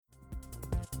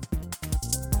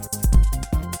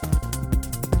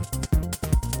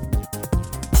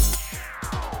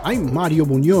I'm Mario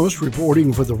Munoz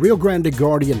reporting for the Rio Grande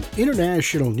Guardian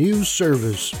International News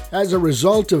Service. As a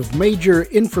result of major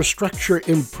infrastructure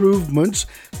improvements,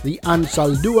 the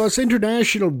Anzalduas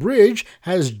International Bridge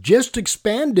has just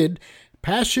expanded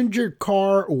passenger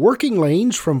car working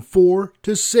lanes from 4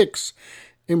 to 6.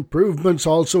 Improvements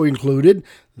also included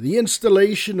the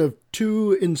installation of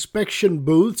 2 inspection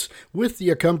booths with the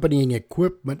accompanying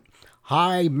equipment,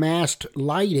 high mast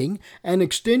lighting, and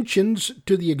extensions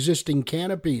to the existing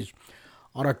canopies.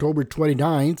 On October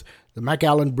 29th, the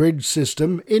McAllen Bridge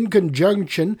System, in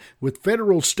conjunction with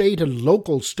federal, state, and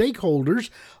local stakeholders,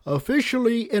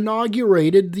 officially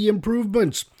inaugurated the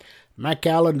improvements.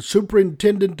 McAllen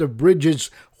Superintendent of Bridges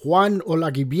Juan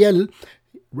Olaguibiel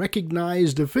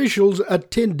recognized officials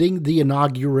attending the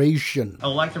inauguration. I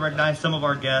would like to recognize some of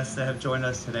our guests that have joined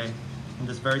us today on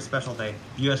this very special day.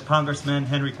 U.S. Congressman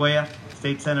Henry Cuellar,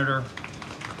 State Senator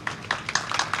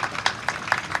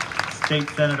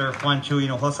Juan Chuy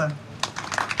Hinojosa,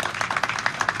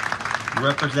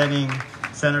 representing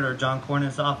Senator John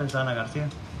Cornyn's office, Ana Garcia,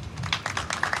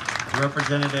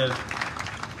 Representative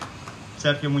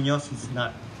Sergio Munoz, he's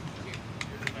not.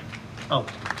 Oh,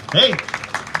 hey!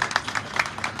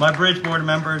 My Bridge Board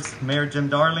members, Mayor Jim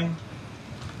Darling,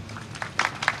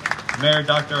 Mayor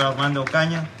Dr. Armando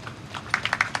Ocaña,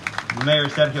 Mayor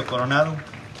Sergio Coronado,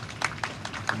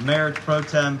 Mayor Pro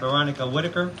Tem Veronica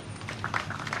Whitaker,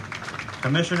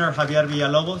 Commissioner Javier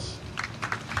Villalobos,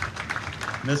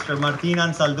 Mr. Martin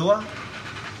Anzaldúa,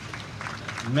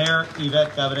 Mayor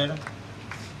Yvette Cabrera,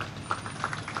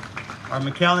 our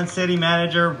McAllen City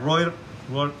Manager, Roy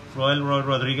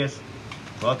Rodriguez,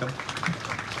 welcome.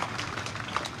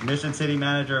 Mission City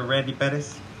Manager, Randy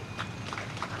Perez,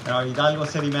 and our Hidalgo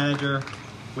City Manager,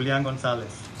 Julian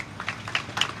Gonzalez.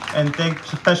 And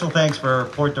special thanks for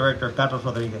Port Director Carlos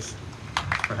Rodriguez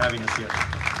for having us here.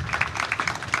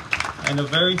 And a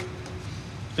very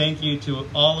thank you to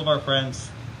all of our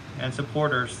friends and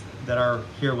supporters that are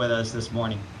here with us this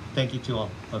morning. Thank you to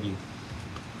all of you.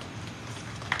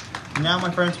 Now, my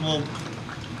friends, we'll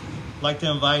like to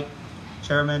invite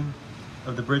Chairman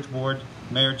of the Bridge Board,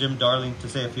 Mayor Jim Darling, to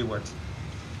say a few words.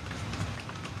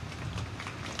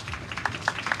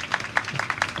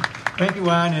 Thank you,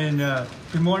 Juan, and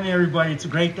good morning, everybody. It's a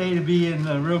great day to be in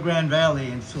the Rio Grande Valley,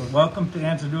 and so welcome to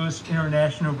Anzalduas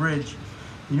International Bridge.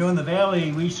 You know, in the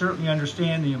Valley, we certainly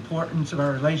understand the importance of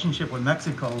our relationship with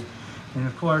Mexico, and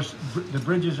of course, the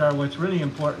bridges are what's really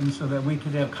important so that we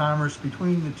could have commerce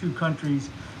between the two countries,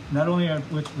 not only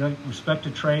with respect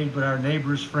to trade, but our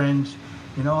neighbors, friends,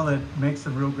 and all that makes the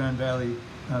Rio Grande Valley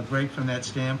great from that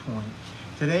standpoint.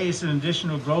 Today is an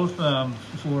additional growth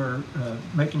for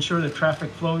making sure that traffic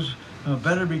flows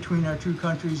better between our two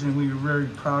countries, and we are very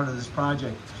proud of this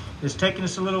project. It's taken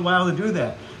us a little while to do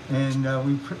that, and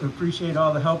we appreciate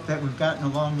all the help that we've gotten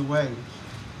along the way.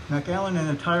 McAllen and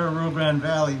the entire Rio Grande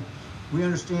Valley, we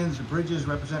understand the bridges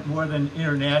represent more than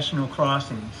international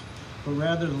crossings, but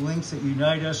rather the links that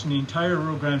unite us in the entire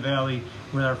Rio Grande Valley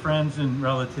with our friends and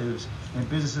relatives and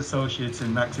business associates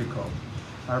in Mexico.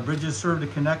 Our bridges serve to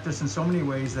connect us in so many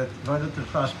ways that provide the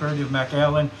prosperity of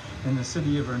McAllen and the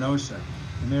city of Reynosa.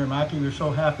 And Mayor Maki, we're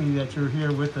so happy that you're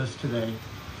here with us today.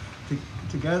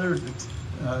 Together,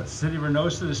 the city of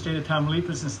Reynosa, the state of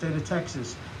Tamaulipas, and the state of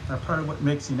Texas are part of what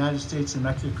makes the United States and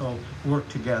Mexico work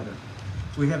together.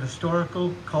 We have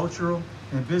historical, cultural,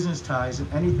 and business ties,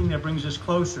 and anything that brings us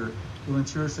closer will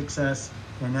ensure success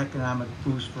and economic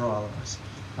boost for all of us.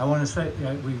 I want to say,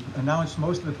 we've announced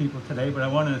most of the people today, but I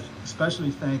want to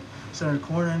especially thank Senator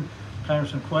Cornyn,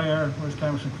 Congressman Cuellar. Where's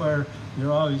Congressman Cuellar?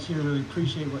 You're always here, really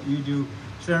appreciate what you do.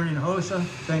 Senator Hinojosa,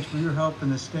 thanks for your help in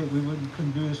the state. We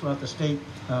couldn't do this without the state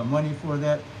money for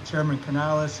that. Chairman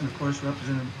Canales, and of course,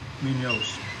 Representative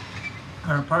Munoz.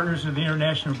 Our partners of the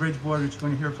International Bridge Board, which you're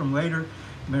going to hear from later,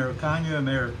 Mayor Ocaña,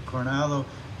 Mayor Coronado,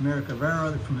 Mayor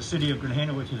Cabrera from the city of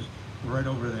Granada, which is right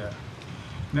over there.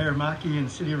 Mayor Maki and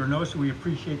the city of Reynosa, we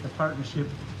appreciate the partnership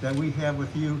that we have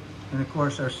with you, and of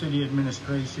course our city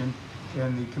administration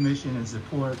and the commission and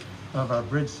support of our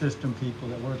bridge system people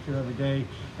that work here every day.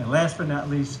 And last but not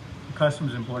least,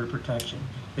 Customs and Border Protection.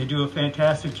 They do a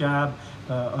fantastic job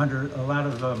under a lot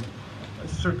of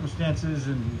circumstances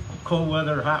and cold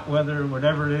weather, hot weather,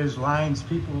 whatever it is, lines,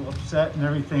 people upset and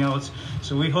everything else.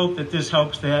 So we hope that this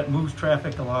helps that, moves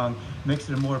traffic along, makes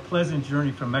it a more pleasant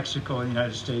journey from Mexico and the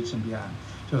United States and beyond.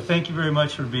 So thank you very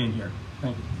much for being here.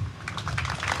 Thank you.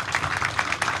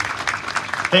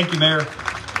 Thank you, Mayor.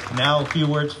 Now a few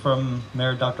words from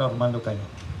Mayor Dr. Armando Ocaña.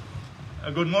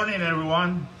 Good morning,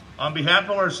 everyone. On behalf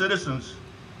of our citizens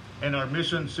and our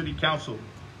Mission City Council,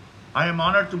 I am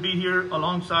honored to be here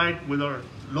alongside with our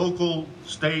local,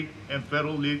 state, and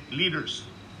federal leaders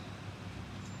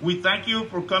We thank you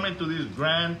for coming to this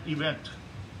grand event.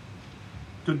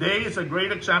 Today is a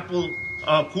great example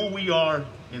of who we are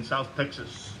in South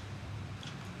Texas.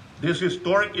 This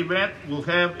historic event will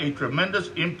have a tremendous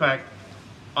impact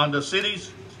on the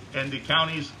cities and the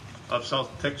counties of South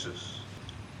Texas.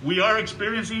 We are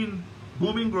experiencing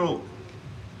booming growth,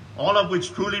 all of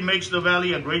which truly makes the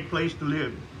Valley a great place to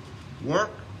live, work,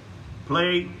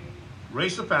 play,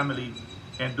 raise a family,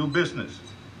 and do business.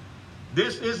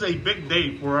 This is a big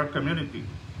day for our community.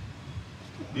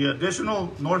 The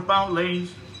additional northbound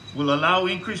lanes will allow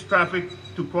increased traffic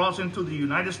to cross into the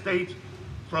United States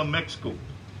from Mexico.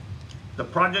 The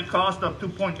project cost of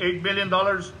 $2.8 billion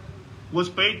was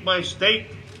paid by state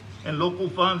and local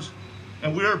funds,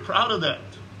 and we are proud of that.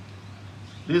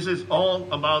 This is all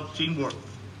about teamwork.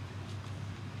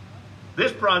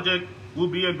 This project will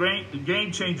be a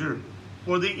game changer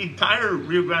for the entire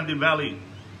Rio Grande Valley,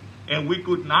 and we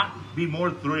could not be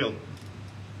more thrilled.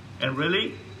 And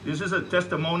really, this is a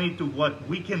testimony to what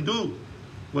we can do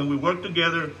when we work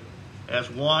together as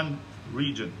one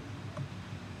region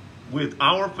with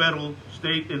our federal,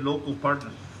 state, and local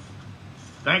partners.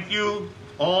 Thank you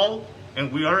all,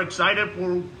 and we are excited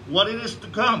for what it is to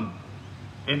come.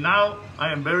 And now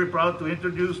I am very proud to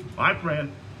introduce my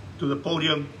friend to the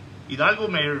podium, Hidalgo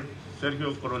Mayor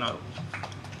Sergio Coronado.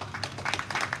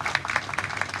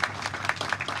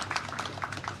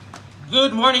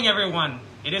 Good morning, everyone.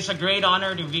 It is a great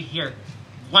honor to be here.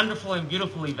 Wonderful and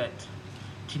beautiful event.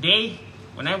 Today,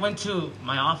 when I went to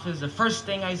my office, the first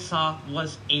thing I saw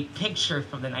was a picture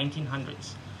from the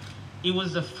 1900s. It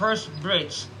was the first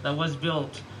bridge that was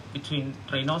built between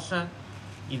Reynosa,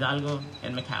 Hidalgo,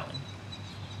 and McAllen.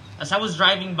 As I was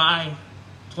driving by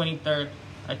 23rd,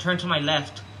 I turned to my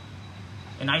left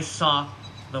and I saw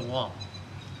the wall.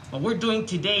 What we're doing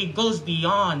today goes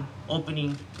beyond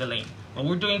opening the lane. What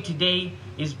we're doing today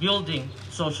is building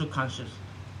social conscience.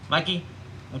 Mikey,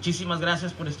 muchísimas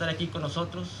gracias por estar aquí con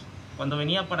nosotros. Cuando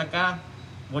venía para acá,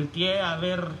 volteé a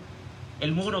ver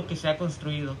el muro que se ha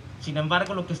construido. Sin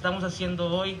embargo, lo que estamos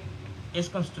haciendo hoy es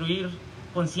construir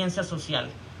conciencia social.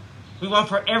 We want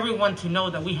for everyone to know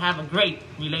that we have a great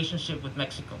relationship with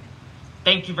Mexico.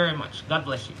 Thank you very much. God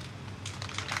bless you.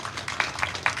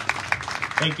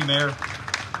 Thank you, Mayor.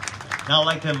 Now I'd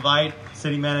like to invite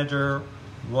City Manager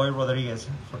Roy Rodriguez.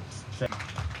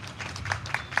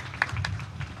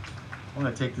 I'm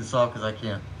going to take this off because I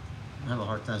have a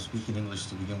hard time speaking English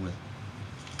to begin with.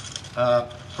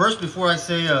 First, before I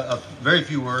say a very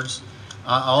few words,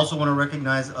 I also want to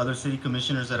recognize other city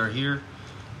commissioners that are here.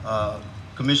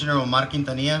 Commissioner Omar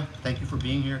Quintanilla, thank you for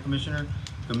being here, Commissioner.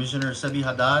 Commissioner Sebi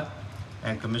Haddad,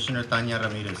 and Commissioner Tanya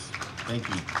Ramirez. Thank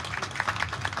you.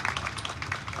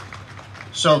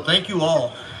 So thank you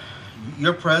all.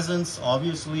 Your presence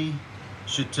obviously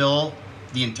should tell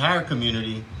the entire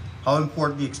community how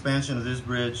important the expansion of this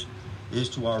bridge is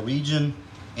to our region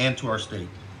and to our state.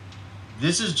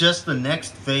 This is just the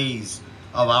next phase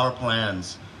of our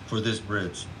plans for this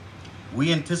bridge.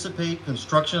 We anticipate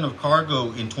construction of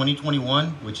cargo in 2021,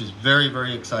 which is very,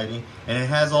 very exciting. And it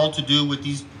has all to do with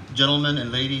these gentlemen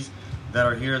and ladies that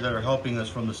are here that are helping us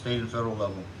from the state and federal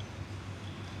level.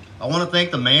 I want to thank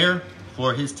the mayor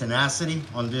for his tenacity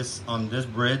on this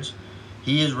bridge.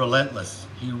 He is relentless.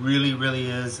 He really, really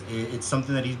is. It's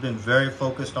something that he's been very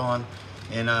focused on.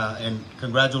 And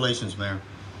congratulations, Mayor.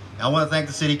 I want to thank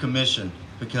the City Commission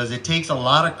because it takes a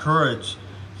lot of courage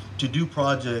to do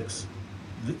projects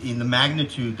in the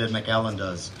magnitude that McAllen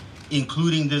does,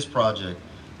 including this project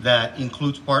that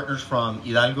includes partners from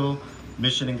Hidalgo,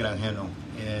 Mission, and Granjeno.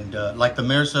 And like the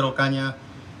Mayor said, Ocaña,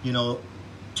 you know,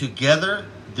 together,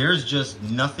 there's just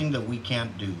nothing that we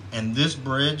can't do. And this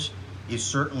bridge is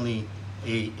certainly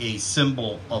a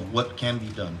symbol of what can be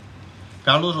done.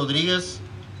 Carlos Rodriguez,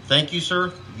 thank you,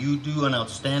 sir. You do an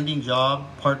outstanding job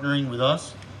partnering with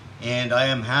us. And I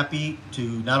am happy to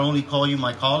not only call you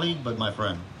my colleague, but my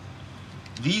friend.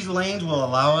 These lanes will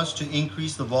allow us to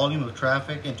increase the volume of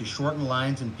traffic and to shorten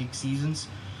lines in peak seasons.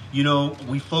 You know,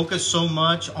 we focus so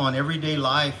much on everyday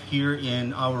life here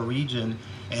in our region,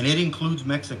 and it includes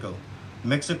Mexico.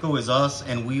 Mexico is us,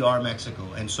 and we are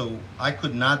Mexico. And so I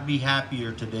could not be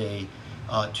happier today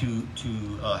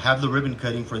to have the ribbon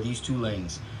cutting for these two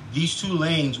lanes. These two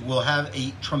lanes will have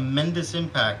a tremendous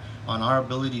impact on our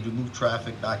ability to move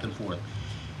traffic back and forth.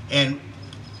 And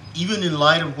even in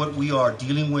light of what we are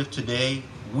dealing with today,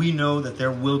 we know that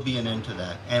there will be an end to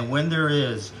that. And when there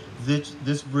is,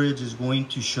 this bridge is going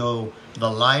to show the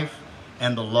life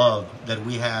and the love that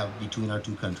we have between our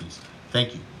two countries.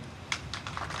 Thank you.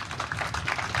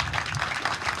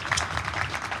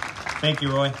 Thank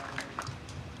you, Roy.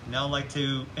 Now I'd like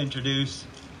to introduce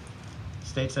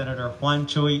State Senator Juan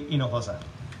Chuy Hinojosa.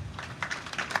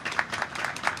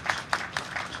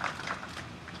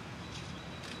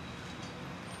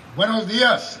 Buenos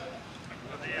dias.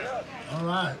 All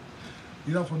right.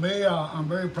 For me, I'm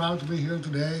very proud to be here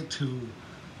today to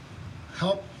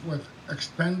help with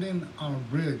expanding our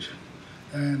bridge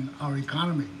and our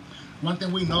economy. One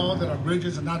thing we know that our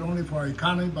bridges are not only for our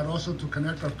economy, but also to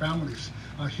connect our families.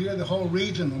 Here, the whole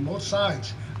region on both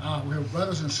sides, we have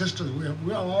brothers and sisters.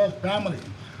 We are all family.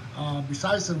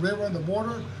 Besides the river and the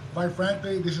border, quite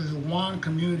frankly, this is one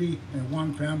community and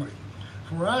one family.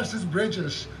 For us, these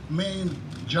bridges mean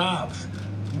jobs,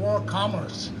 more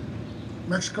commerce.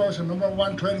 Mexico is the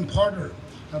 #1 trading partner.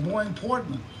 And more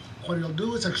important, what it'll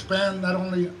do is expand not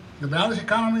only the valley's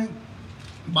economy,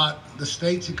 but the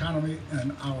state's economy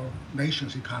and our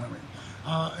nation's economy.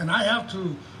 And I have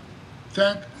to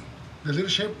thank the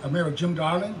leadership of Mayor Jim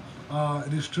Darling.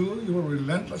 It is true, you were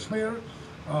relentless, Mayor.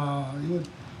 You would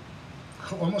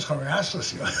almost harass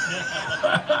us here.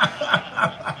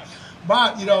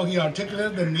 But, he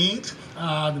articulated the needs.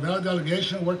 The Valley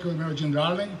delegation working with Mayor Jim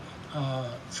Darling,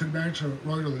 City Manager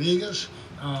Roy Rodriguez,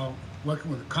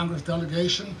 working with the Congress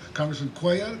delegation, Congressman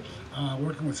Cuellar,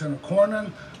 working with Senator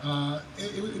Cornyn.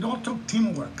 It all took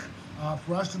teamwork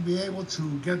for us to be able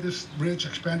to get this bridge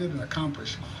expanded and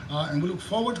accomplished. And we look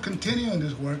forward to continuing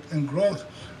this work and growth,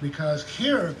 because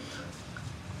here,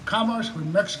 commerce with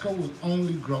Mexico will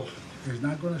only grow. It's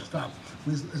not going to stop.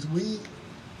 We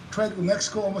trade with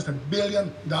Mexico almost $1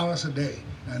 billion a day,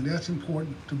 and that's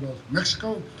important to both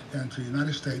Mexico and to the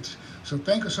United States. So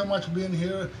thank you so much for being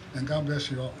here, and God bless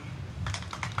you all.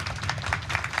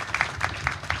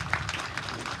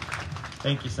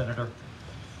 Thank you, Senator.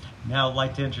 Now I'd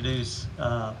like to introduce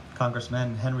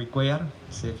Congressman Henry Cuellar.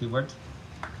 Say a few words.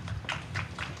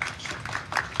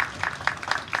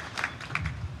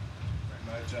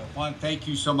 Juan, thank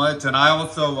you so much. And I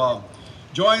also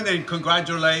join in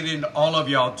congratulating all of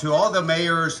y'all. To all the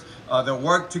mayors that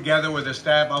work together with the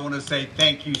staff, I want to say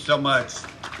thank you so much.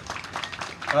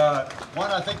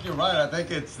 Juan, I think you're right. I think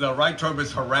it's the right term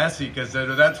is harassing, because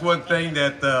that's one thing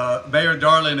that Mayor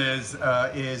Darling is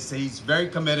he's very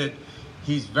committed.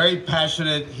 He's very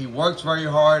passionate. He works very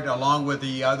hard, along with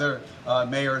the other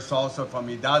mayors also from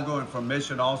Hidalgo and from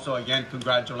Mission. Also, again,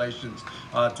 congratulations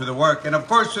to the work. And of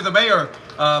course, to the mayor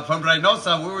from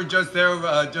Reynosa. We were just there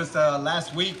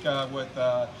last week with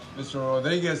Mr.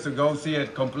 Rodriguez to go see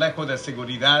at Complejo de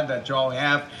Seguridad that y'all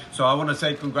have. So I want to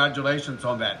say congratulations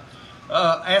on that.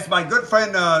 As my good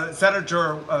friend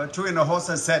Senator Chuy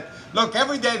Hinojosa said, look,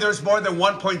 every day there's more than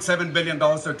 $1.7 billion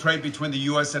of trade between the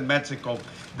U.S. and Mexico.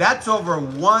 That's over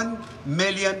 $1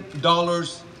 million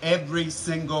every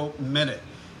single minute.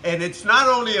 And it's not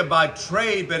only about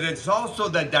trade, but it's also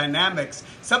the dynamics.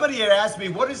 Somebody had asked me,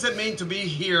 what does it mean to be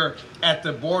here at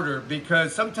the border?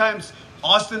 Because sometimes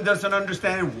Austin doesn't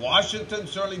understand it. Washington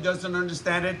certainly doesn't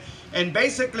understand it. And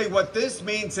basically what this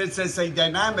means is it's a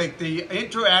dynamic, the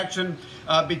interaction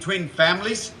between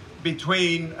families,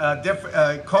 between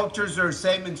different cultures are the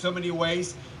same in so many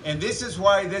ways. And this is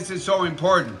why this is so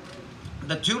important.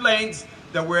 The 2 lanes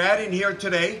that we're adding here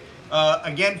today,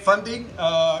 again, funding,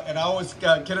 and I always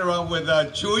kid around with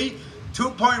Chuy,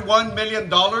 $2.1 million,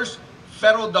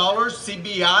 federal dollars,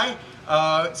 CBI.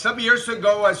 Some years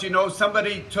ago, as you know,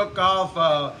 somebody took off,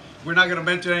 we're not going to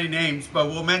mention any names, but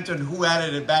we'll mention who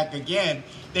added it back again.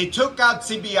 They took out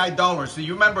CBI dollars, so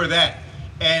you remember that.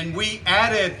 And we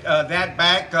added that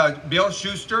back. Bill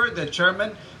Schuster, the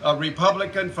chairman, a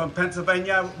Republican from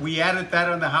Pennsylvania, we added that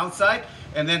on the House side.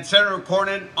 And then Senator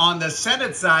Cornyn on the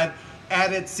Senate side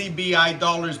added CBI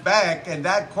dollars back. And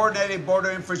that coordinated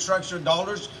border infrastructure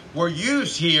dollars were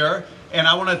used here. And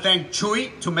I want to thank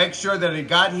Chuy to make sure that it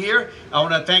got here. I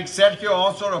want to thank Sergio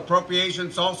also,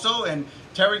 appropriations also, and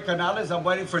Terry Canales. I'm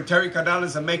waiting for Terry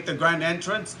Canales to make the grand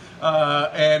entrance.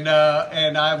 And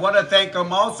I want to thank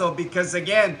him also because,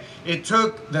 again, it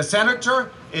took the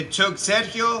senator, it took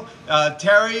Sergio,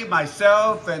 Terry,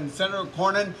 myself, and Senator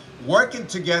Cornyn working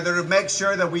together to make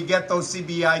sure that we get those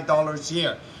CBI dollars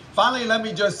here. Finally, let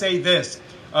me just say this.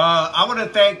 I want to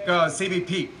thank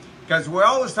CBP. Because we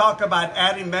always talk about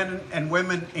adding men and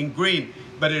women in green,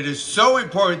 but it is so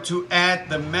important to add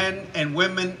the men and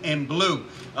women in blue.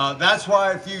 That's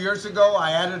why a few years ago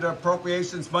I added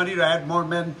appropriations money to add more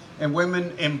men and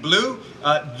women in blue.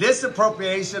 This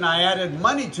appropriation I added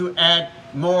money to add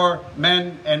more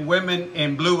men and women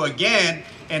in blue again.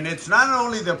 And it's not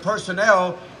only the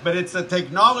personnel, but it's the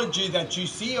technology that you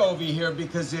see over here,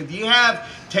 because if you have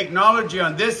technology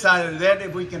on this side, and then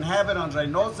if we can have it on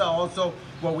Reynosa also,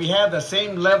 where we have the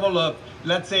same level of,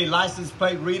 let's say, license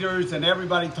plate readers and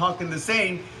everybody talking the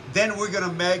same, then we're going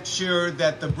to make sure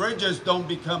that the bridges don't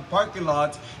become parking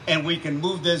lots and we can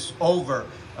move this over.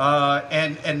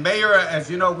 And Mayor, as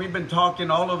you know, we've been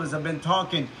talking, all of us have been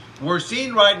talking, we're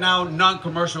seeing right now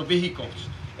non-commercial vehicles.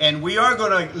 And we are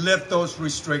going to lift those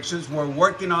restrictions. We're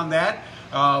working on that.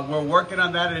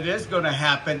 It is going to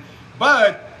happen.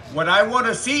 But what I want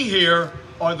to see here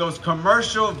are those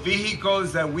commercial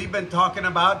vehicles that we've been talking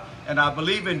about. And I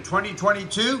believe in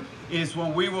 2022 is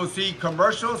when we will see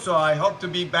commercials. So I hope to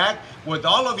be back with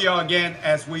all of y'all again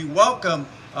as we welcome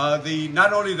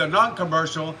not only the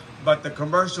non-commercial, but the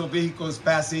commercial vehicles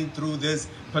passing through this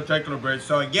particular bridge.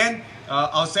 So again,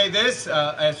 I'll say this,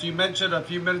 as you mentioned a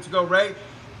few minutes ago, Ray,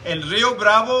 El Rio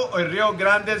Bravo or Rio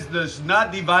Grande does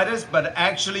not divide us, but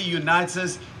actually unites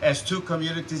us as two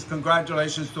communities.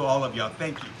 Congratulations to all of y'all.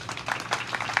 Thank you.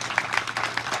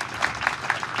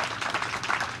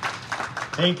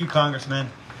 Thank you, Congressman.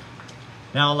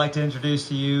 Now I'd like to introduce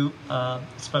to you a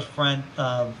special friend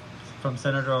from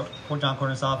Senator John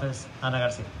Cornyn's office, Ana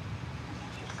Garcia.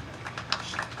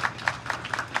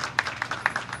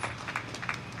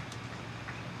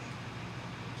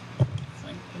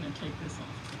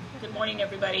 Good morning,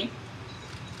 everybody.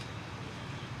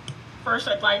 First,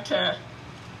 I'd like to,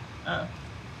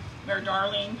 Mayor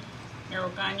Darling, Mayor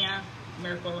Ocaña,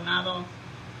 Mayor Coronado,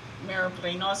 Mayor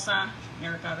Reynosa,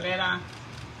 Mayor Cabrera,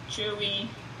 Chuy,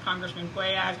 Congressman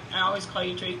Cuellar, I always call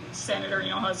you Senator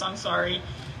Hinojosa, I'm sorry,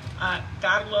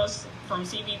 Carlos from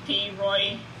CBP,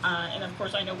 Roy, and of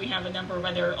course I know we have a number of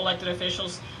other elected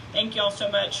officials. Thank you all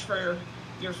so much for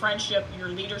your friendship, your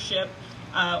leadership.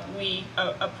 We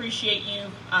appreciate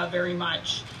you very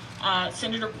much.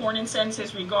 Senator Cornyn sends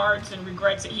his regards and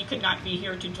regrets that he could not be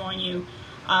here to join you,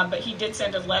 but he did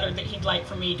send a letter that he'd like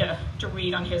for me to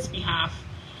read on his behalf.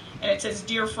 And it says,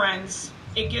 "Dear friends,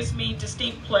 it gives me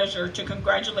distinct pleasure to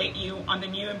congratulate you on the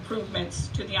new improvements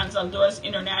to the Anzalduas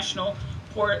International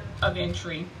Port of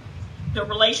Entry. The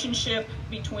relationship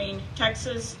between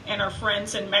Texas and our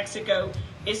friends in Mexico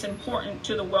is important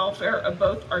to the welfare of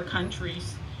both our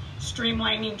countries.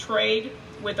 Streamlining trade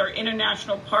with our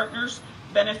international partners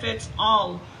benefits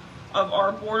all of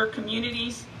our border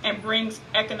communities and brings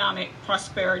economic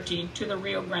prosperity to the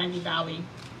Rio Grande Valley.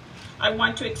 I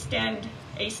want to extend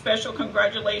a special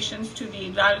congratulations to the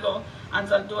Hidalgo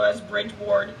Anzalduas Bridge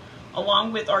Board,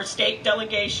 along with our state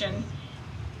delegation,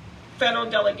 federal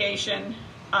delegation,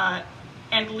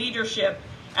 and leadership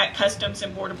at Customs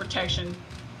and Border Protection.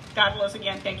 Carlos,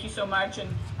 again, thank you so much. And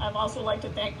I'd also like to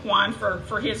thank Juan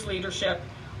for his leadership.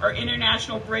 Our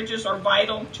international bridges are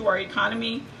vital to our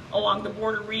economy along the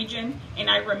border region, and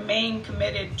I remain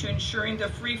committed to ensuring the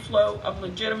free flow of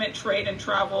legitimate trade and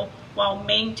travel while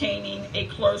maintaining a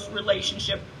close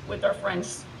relationship with our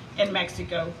friends in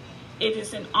Mexico. It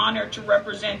is an honor to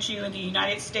represent you in the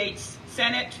United States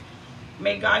Senate.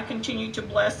 May God continue to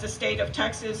bless the state of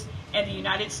Texas and the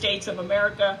United States of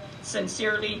America.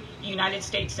 Sincerely, United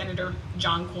States Senator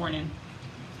John Cornyn."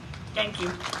 Thank you.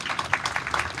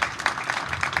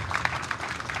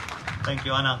 Thank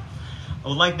you, Ana. I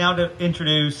would like now to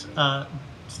introduce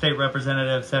State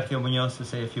Representative Sergio Munoz to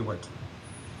say a few words.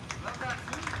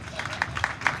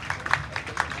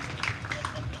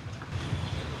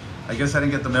 I guess I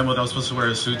didn't get the memo that I was supposed to wear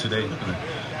a suit today,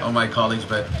 all my colleagues,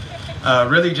 but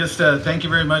really just thank you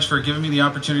very much for giving me the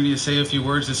opportunity to say a few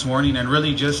words this morning, and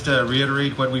really just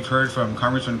reiterate what we've heard from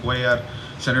Congressman Cuellar,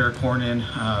 Senator Cornyn,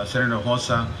 Senator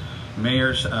Hinojosa,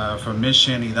 mayors from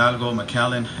Mission, Hidalgo,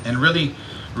 McAllen, and really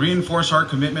reinforce our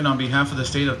commitment on behalf of the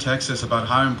state of Texas about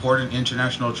how important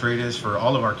international trade is for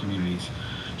all of our communities.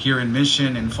 Here in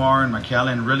Mission, in FAR, and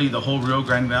McAllen, really the whole Rio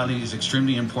Grande Valley is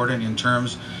extremely important in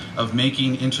terms of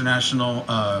making international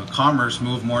commerce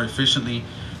move more efficiently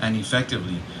and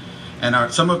effectively. And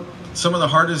some of the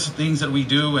hardest things that we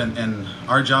do, and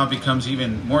our job becomes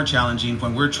even more challenging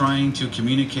when we're trying to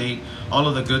communicate all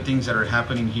of the good things that are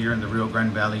happening here in the Rio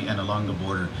Grande Valley and along the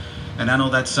border. And I know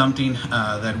that's something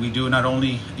that we do not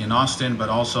only in Austin, but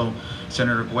also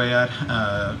Senator Cuellar,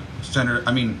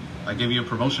 I gave you a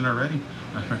promotion already.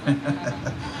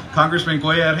 Congressman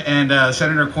Cuellar and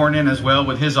Senator Cornyn as well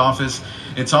with his office.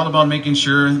 It's all about making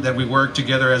sure that we work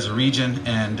together as a region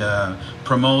and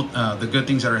promote the good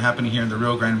things that are happening here in the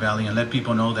Rio Grande Valley, and let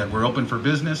people know that we're open for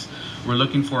business, we're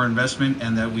looking for investment,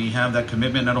 and that we have that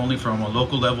commitment not only from a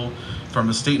local level, from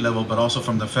a state level, but also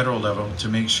from the federal level to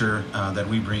make sure that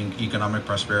we bring economic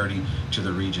prosperity to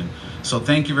the region. So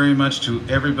thank you very much to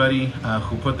everybody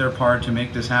who put their part to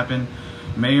make this happen.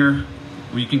 Mayor,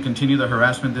 We can continue the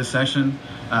harassment this session.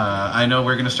 I know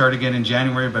we're going to start again in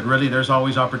January, but really there's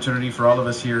always opportunity for all of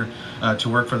us here to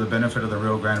work for the benefit of the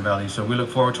Rio Grande Valley. So we look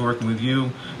forward to working with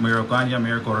you, Mayor Ocaña,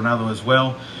 Mayor Coronado as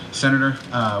well. Senator,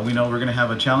 we know we're going to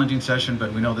have a challenging session,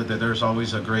 but we know that there's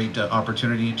always a great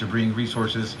opportunity to bring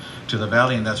resources to the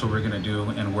Valley, and that's what we're going to do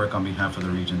and work on behalf of the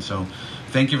region. So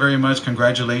thank you very much.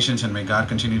 Congratulations, and may God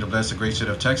continue to bless the great state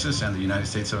of Texas and the United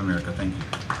States of America. Thank you.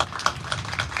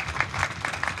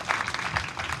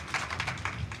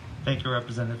 Thank you,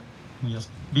 Representative. Yes.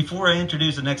 Before I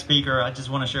introduce the next speaker, I just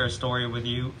want to share a story with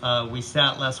you. We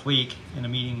sat last week in a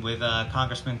meeting with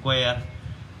Congressman Cuellar,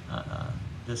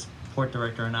 this port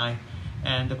director, and I,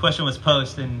 and the question was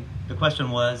posed, and the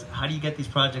question was, how do you get these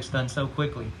projects done so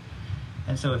quickly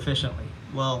and so efficiently?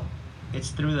 Well, it's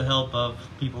through the help of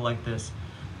people like this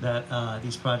that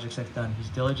these projects get done. He's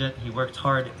diligent, he works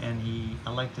hard, and I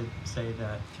like to say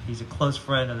that he's a close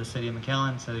friend of the city of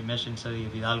McAllen, City of Mission, City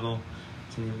of Hidalgo,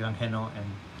 City of Gran Geno, and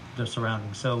the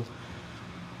surroundings. So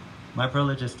my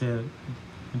privilege is to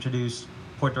introduce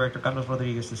Port Director Carlos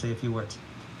Rodriguez to say a few words.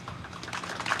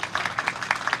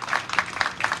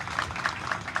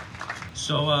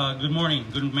 So good morning,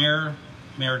 good Mayor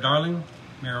Darling,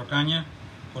 Mayor Ocaña,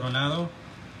 Coronado,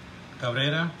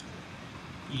 Cabrera,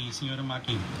 y Señora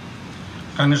Maki,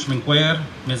 Congressman Cuellar,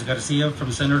 Ms. Garcia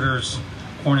from Senators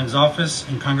Cornyn's office,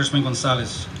 and Congressman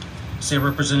Gonzalez, State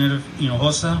Representative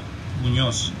Hinojosa,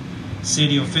 Munoz,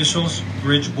 city officials,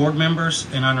 bridge board members,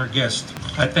 and honored guests.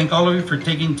 I thank all of you for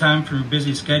taking time from your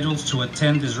busy schedules to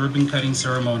attend this ribbon cutting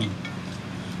ceremony.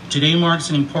 Today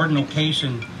marks an important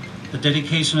occasion, the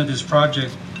dedication of this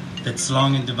project that's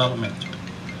long in development.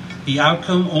 The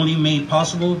outcome only made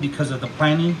possible because of the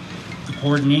planning, the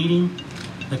coordinating,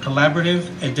 the collaborative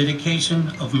and dedication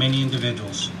of many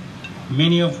individuals,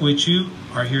 many of which you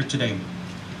are here today.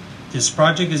 This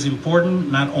project is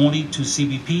important not only to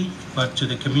CBP, but to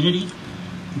the community.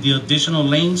 The additional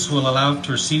lanes will allow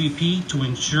for CBP to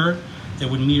ensure that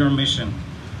we meet our mission,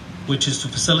 which is to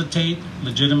facilitate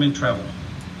legitimate travel.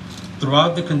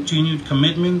 Throughout the continued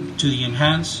commitment to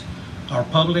enhance our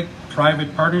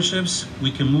public-private partnerships,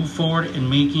 we can move forward in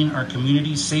making our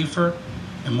communities safer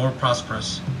and more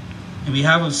prosperous. On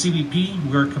behalf of CBP,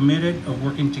 we are committed of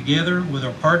working together with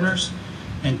our partners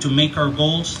and to make our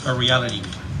goals a reality.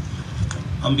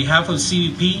 On behalf of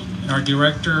CBP and our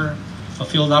Director of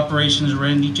Field Operations,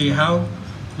 Randy J. Howe,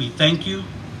 we thank you,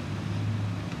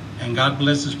 and God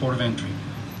bless this port of entry.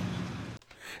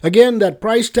 Again, that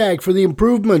price tag for the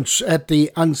improvements at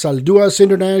the Anzalduas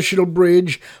International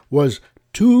Bridge was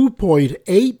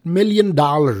 $2.8 million.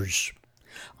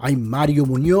 I'm Mario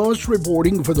Munoz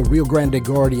reporting for the Rio Grande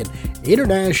Guardian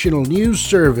International News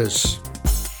Service.